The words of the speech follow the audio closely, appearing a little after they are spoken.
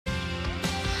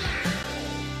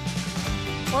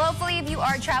Well, hopefully if you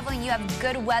are traveling, you have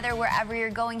good weather wherever you're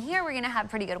going. Here, we're going to have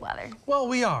pretty good weather. Well,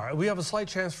 we are. We have a slight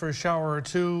chance for a shower or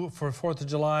two for 4th of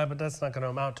July, but that's not going to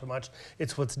amount to much.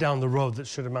 It's what's down the road that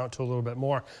should amount to a little bit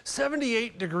more.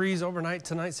 78 degrees overnight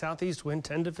tonight, southeast wind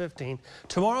 10 to 15.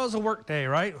 Tomorrow's a work day,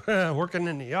 right? Working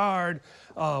in the yard,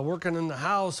 working in the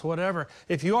house, whatever.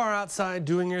 If you are outside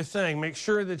doing your thing, make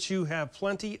sure that you have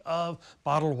plenty of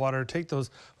bottled water. Take those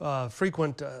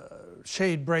frequent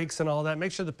shade breaks and all that.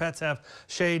 Make sure the pets have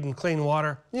shade and clean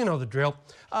water. You know the drill.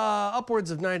 Upwards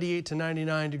of 98 to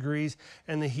 99 degrees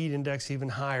and the heat index even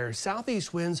higher.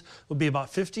 Southeast winds will be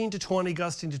about 15 to 20,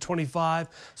 gusting to 25.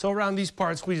 So around these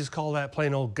parts, we just call that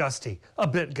plain old gusty, a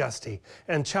bit gusty,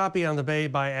 and choppy on the bay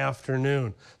by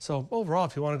afternoon. So overall,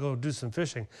 if you want to go do some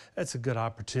fishing, that's a good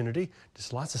opportunity.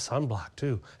 Just lots of sunblock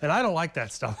too. And I don't like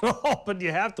that stuff at all, but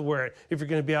you have to wear it if you're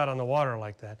going to be out on the water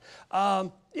like that.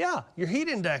 Yeah, your heat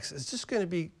index is just going to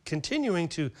be continuing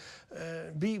to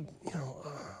be,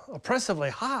 oppressively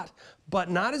hot, but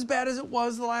not as bad as it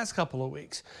was the last couple of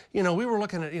weeks. We were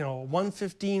looking at,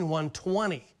 115,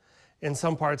 120 in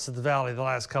some parts of the valley the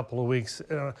last couple of weeks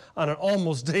on an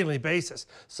almost daily basis.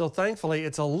 So thankfully,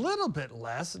 it's a little bit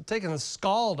less, taking the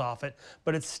scald off it,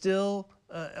 but it's still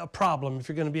a problem if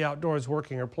you're going to be outdoors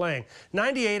working or playing.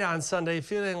 98 on Sunday,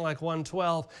 feeling like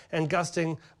 112, and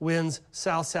gusting winds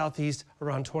south-southeast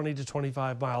around 20 to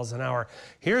 25 miles an hour.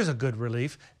 Here's a good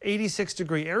relief.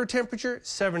 86-degree air temperature,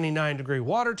 79-degree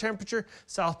water temperature.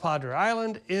 South Padre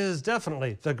Island is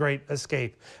definitely the great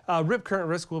escape. Rip current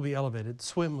risk will be elevated.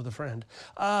 Swim with a friend.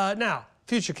 Now,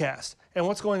 Futurecast and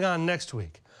what's going on next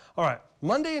week. All right,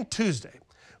 Monday and Tuesday,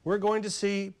 we're going to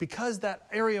see, because that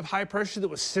area of high pressure that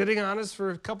was sitting on us for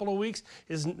a couple of weeks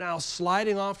is now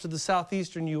sliding off to the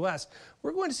southeastern U.S.,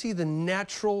 we're going to see the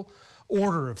natural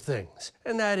order of things.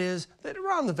 And that is that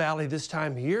around the valley this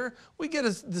time of year, we get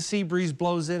the sea breeze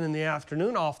blows in the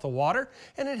afternoon off the water,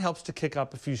 and it helps to kick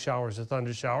up a few showers or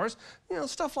thunder showers,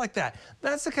 stuff like that.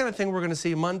 That's the kind of thing we're going to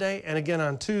see Monday and again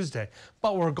on Tuesday.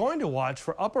 But we're going to watch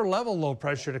for upper level low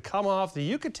pressure to come off the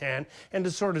Yucatan and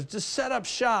to sort of just set up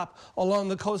shop along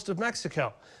the coast of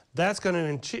Mexico. That's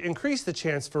going to increase the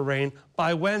chance for rain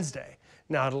by Wednesday.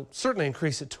 Now, it'll certainly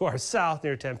increase it to our south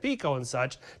near Tampico and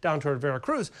such, down toward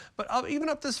Veracruz. But even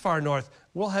up this far north,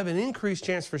 we'll have an increased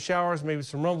chance for showers, maybe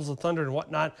some rumbles of thunder and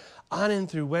whatnot, on in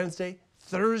through Wednesday,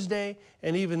 Thursday,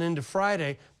 and even into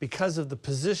Friday because of the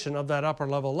position of that upper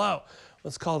level low.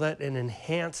 Let's call that an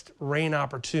enhanced rain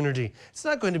opportunity. It's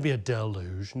not going to be a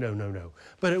deluge, no.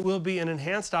 But it will be an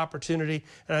enhanced opportunity,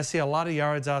 and I see a lot of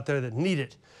yards out there that need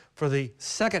it for the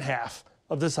second half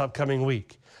of this upcoming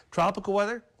week. Tropical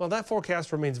weather, well, that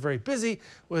forecast remains very busy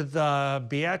with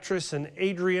Beatrice and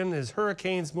Adrian as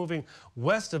hurricanes moving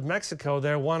west of Mexico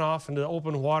there, one off into the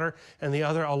open water and the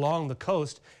other along the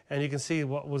coast. And you can see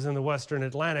what was in the western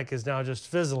Atlantic is now just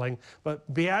fizzling.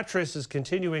 But Beatrice is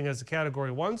continuing as a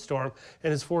Category 1 storm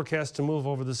and is forecast to move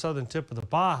over the southern tip of the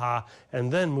Baja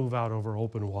and then move out over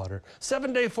open water.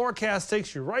 7-day forecast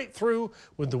takes you right through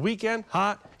with the weekend,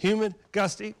 hot, humid,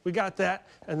 gusty. We got that.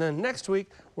 And then next week,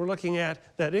 we're looking at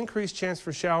that increased chance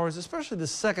for showers, especially the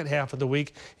second half of the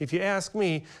week. If you ask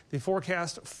me, the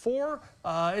forecast for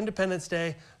Independence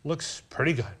Day looks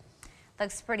pretty good.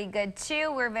 Looks pretty good,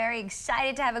 too. We're very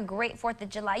excited to have a great 4th of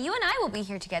July. You and I will be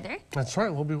here together. That's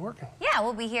right. We'll be working. Yeah,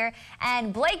 we'll be here.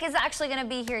 And Blake is actually going to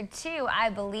be here, too,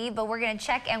 I believe. But we're going to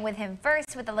check in with him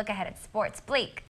first with a look ahead at sports. Blake.